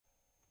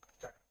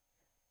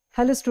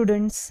Hello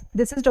students,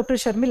 this is Dr.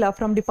 Sharmila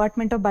from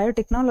Department of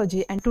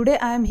Biotechnology, and today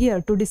I am here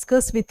to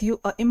discuss with you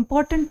an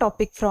important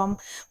topic from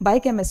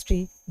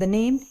biochemistry, the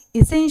name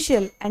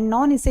essential and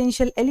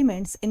non-essential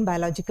elements in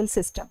biological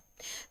system.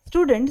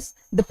 Students,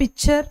 the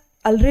picture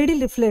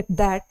already reflects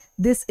that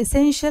these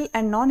essential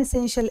and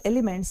non-essential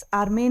elements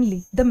are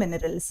mainly the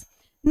minerals.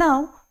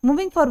 Now,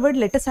 moving forward,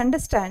 let us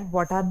understand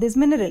what are these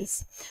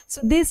minerals.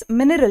 So, these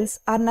minerals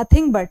are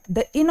nothing but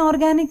the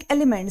inorganic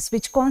elements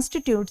which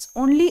constitutes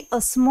only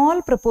a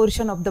small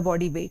proportion of the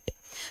body weight.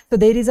 So,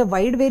 there is a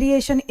wide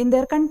variation in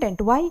their content.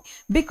 Why?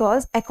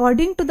 Because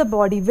according to the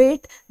body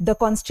weight, the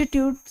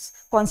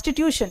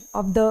constitution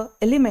of the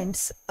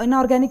elements,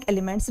 inorganic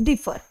elements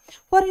differ.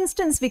 For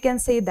instance, we can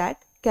say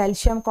that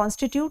calcium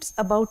constitutes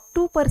about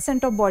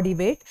 2% of body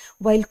weight,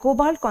 while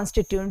cobalt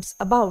constitutes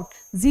about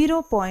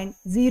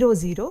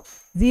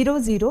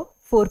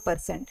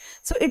 0.00004%.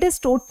 So it is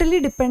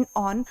totally depend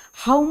on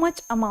how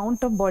much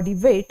amount of body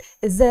weight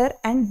is there,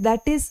 and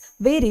that is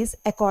varies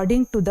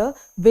according to the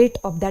weight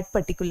of that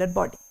particular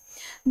body.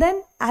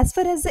 Then as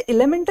far as the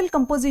elemental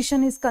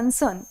composition is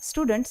concerned,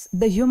 students,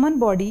 the human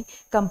body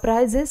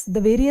comprises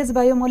the various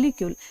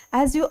biomolecules.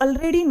 As you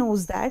already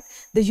knows that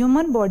the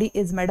human body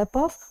is made up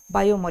of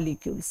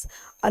biomolecules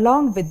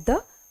along with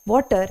the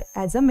water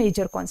as a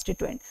major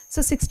constituent.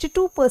 So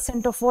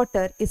 62% of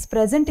water is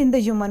present in the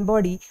human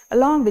body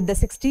along with the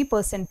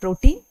 60%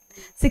 protein,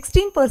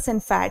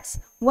 16% fats,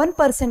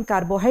 1%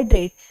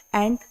 carbohydrate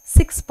and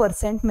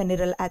 6%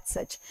 mineral as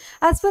such.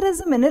 As far as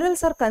the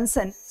minerals are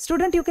concerned,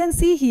 student, you can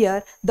see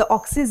here the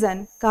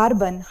oxygen,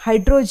 carbon,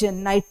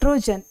 hydrogen,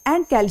 nitrogen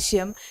and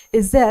calcium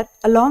is there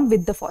along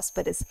with the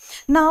phosphorus.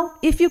 Now,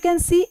 if you can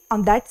see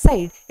on that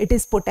side, it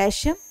is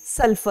potassium,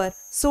 sulfur,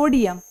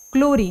 sodium,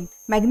 chlorine,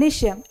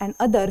 magnesium and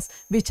others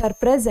which are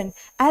present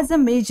as a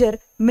major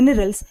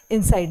minerals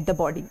inside the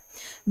body.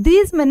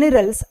 These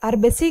minerals are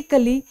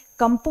basically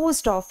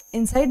composed of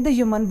inside the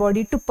human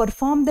body to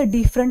perform the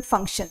different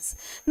functions.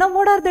 Now,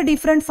 what are the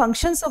different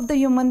functions of the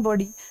human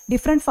body?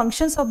 Different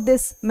functions of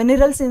these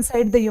minerals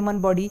inside the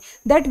human body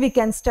that we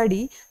can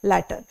study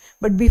later.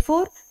 But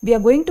before, we are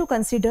going to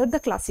consider the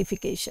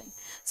classification.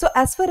 So,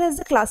 as far as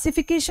the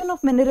classification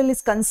of mineral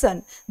is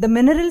concerned, the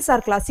minerals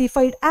are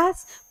classified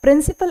as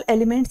principal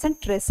elements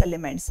and trace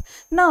elements.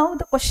 Now,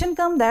 the question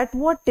comes that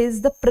what is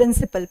the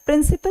principal?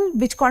 Principal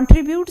which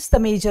contributes the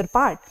major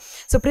part.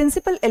 So,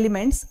 principal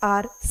elements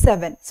are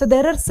 7. So,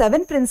 there are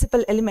 7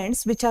 principal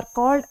elements which are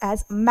called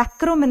as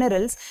macro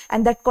minerals,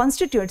 and that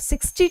constitute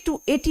 60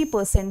 to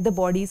 80% the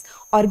body's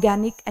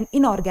organic and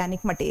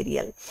inorganic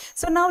material.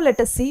 So, now let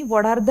us see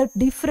what are the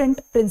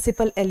different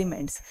principal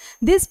elements.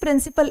 These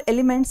principal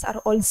elements are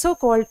also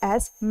called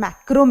as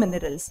macro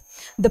minerals.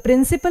 The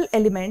principal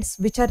elements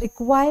which are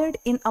required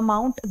in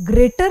amount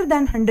greater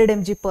than 100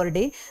 mg per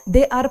day,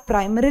 they are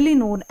primarily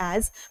known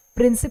as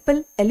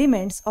principal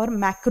elements or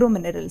macro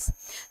minerals.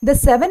 The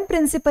 7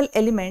 principal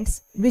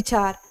elements which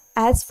are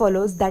as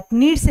follows that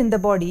needs in the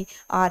body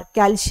are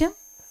calcium,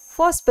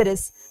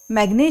 phosphorus,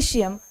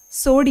 magnesium,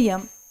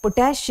 sodium,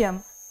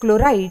 potassium,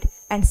 chloride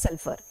and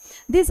sulfur.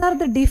 These are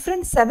the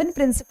different 7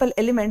 principal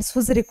elements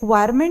whose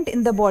requirement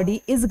in the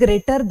body is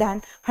greater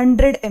than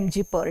 100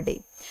 mg per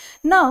day.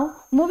 Now,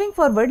 moving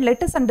forward,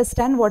 let us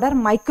understand what are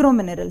micro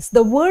minerals.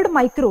 The word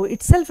micro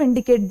itself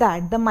indicates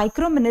that the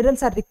micro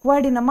minerals are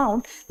required in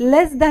amount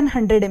less than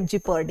 100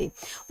 mg per day.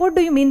 What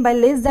do you mean by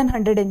less than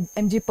 100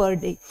 mg per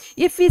day?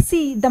 If we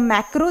see the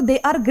macro,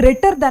 they are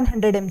greater than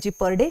 100 mg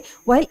per day,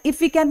 while if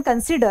we can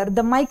consider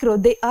the micro,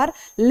 they are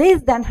less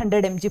than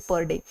 100 mg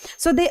per day.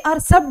 So, they are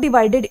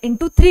subdivided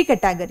into 3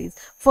 categories.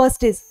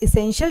 First is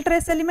essential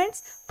trace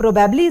elements,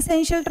 probably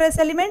essential trace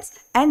elements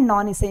and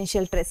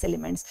non-essential trace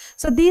elements.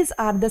 So, these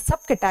are the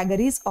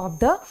subcategories of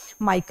the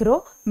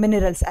micro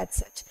minerals as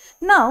such.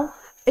 Now,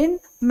 in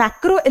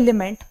macro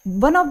element,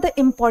 one of the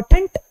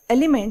important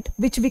element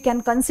which we can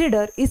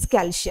consider is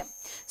calcium.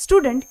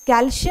 Student,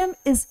 calcium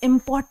is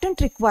important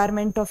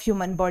requirement of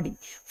human body.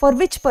 For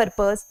which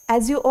purpose?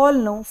 As you all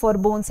know, for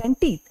bones and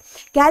teeth.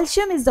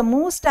 Calcium is the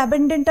most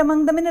abundant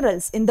among the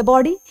minerals in the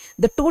body.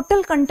 The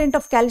total content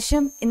of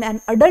calcium in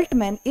an adult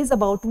man is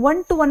about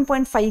 1 to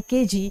 1.5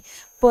 kg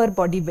per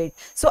body weight.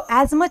 So,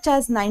 as much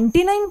as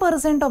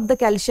 99% of the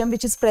calcium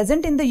which is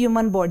present in the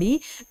human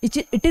body,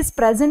 it is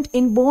present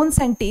in bones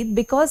and teeth,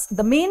 because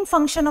the main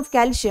function of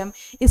calcium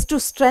is to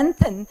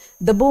strengthen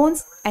the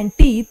bones and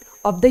teeth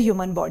of the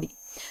human body.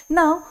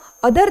 Now,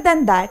 other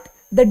than that,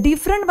 the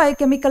different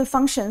biochemical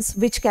functions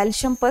which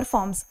calcium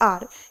performs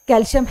are: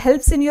 calcium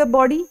helps in your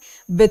body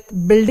with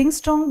building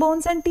strong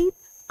bones and teeth,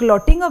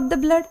 clotting of the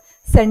blood,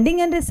 sending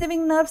and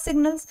receiving nerve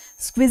signals,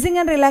 squeezing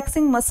and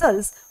relaxing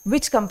muscles,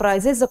 which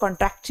comprises the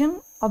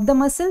contraction of the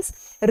muscles,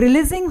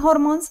 releasing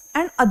hormones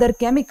and other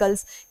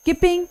chemicals,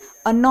 keeping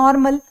a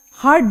normal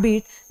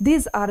heartbeat.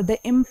 These are the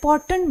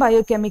important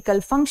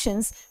biochemical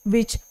functions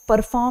which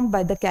performed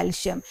by the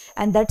calcium,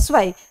 and that's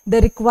why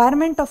the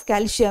requirement of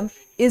calcium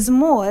is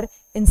more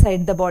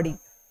inside the body.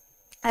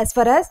 As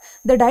far as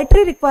the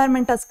dietary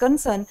requirement is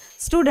concerned,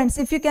 students,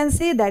 if you can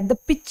see that the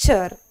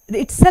picture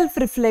itself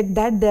reflect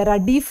that there are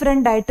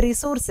different dietary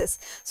sources.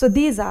 So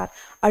these are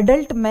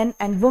adult men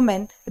and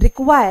women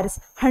requires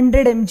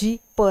 100 mg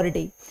per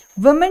day.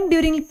 Women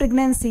during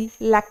pregnancy,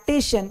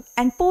 lactation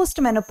and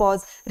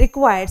post-menopause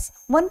requires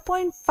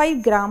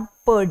 1.5 gram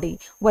per day,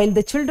 while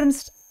the children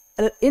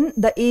in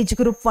the age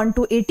group 1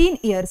 to 18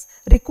 years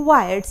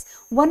requires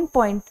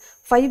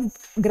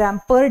 1.5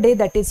 gram per day,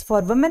 that is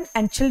for women,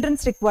 and children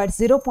requires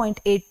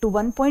 0.8 to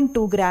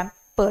 1.2 gram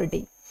per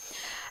day.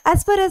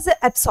 As far as the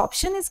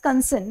absorption is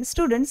concerned,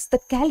 students, the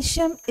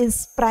calcium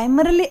is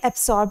primarily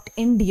absorbed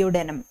in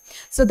duodenum.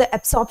 So the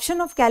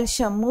absorption of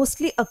calcium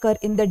mostly occur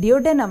in the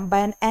duodenum by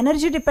an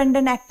energy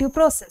dependent active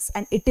process,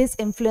 and it is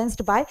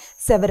influenced by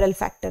several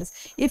factors.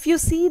 If you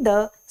see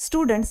the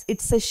students,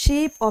 it's a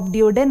shape of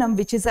duodenum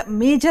which is a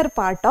major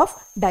part of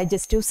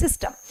digestive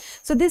system.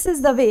 So this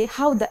is the way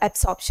how the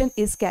absorption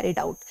is carried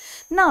out.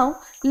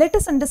 Now let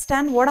us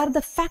understand what are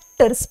the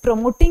factors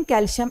promoting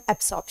calcium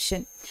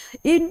absorption.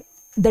 In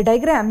the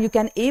diagram you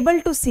can able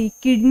to see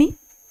kidney,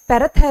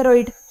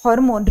 parathyroid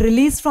hormone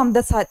released from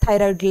the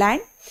thyroid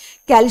gland,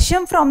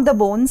 calcium from the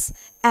bones,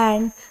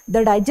 and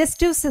the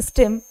digestive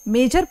system.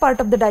 Major part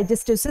of the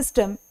digestive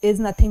system is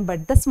nothing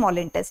but the small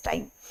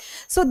intestine.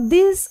 So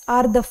these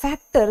are the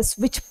factors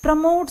which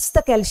promotes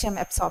the calcium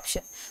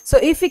absorption. So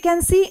if we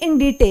can see in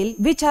detail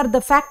which are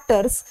the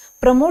factors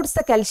promotes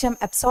the calcium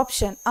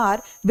absorption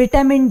are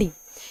vitamin D.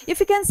 If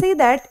you can say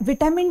that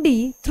vitamin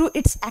D, through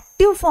its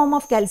active form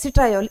of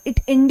calcitriol, it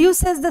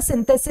induces the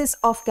synthesis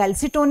of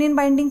calcitonin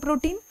binding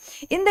protein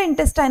in the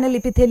intestinal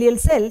epithelial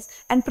cells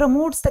and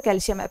promotes the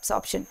calcium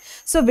absorption.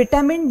 So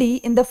vitamin D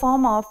in the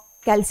form of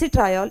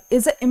calcitriol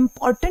is an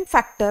important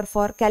factor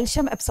for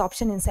calcium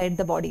absorption inside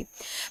the body.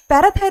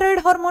 Parathyroid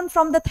hormone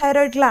from the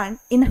thyroid gland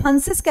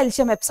enhances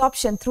calcium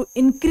absorption through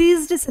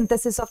increased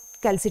synthesis of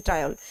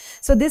calcitriol.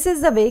 So this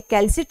is the way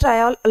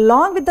calcitriol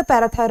along with the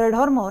parathyroid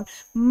hormone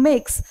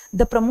makes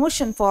the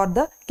promotion for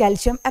the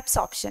calcium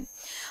absorption.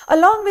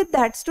 Along with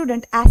that,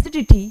 student,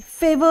 acidity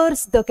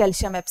favors the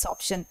calcium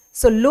absorption.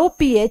 So low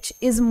pH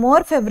is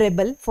more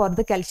favorable for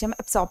the calcium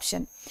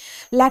absorption.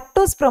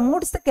 Lactose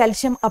promotes the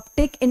calcium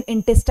uptake in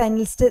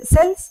intestinal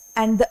cells,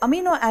 and the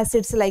amino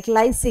acids like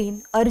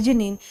lysine,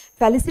 arginine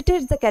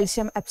facilitates the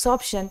calcium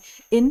absorption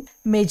in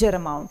major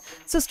amount.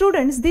 So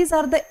students, these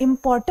are the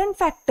important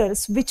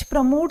factors which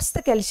promotes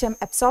the calcium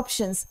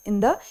absorptions in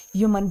the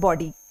human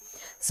body.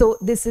 So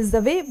this is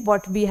the way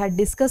what we had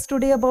discussed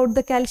today about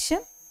the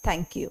calcium.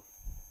 Thank you.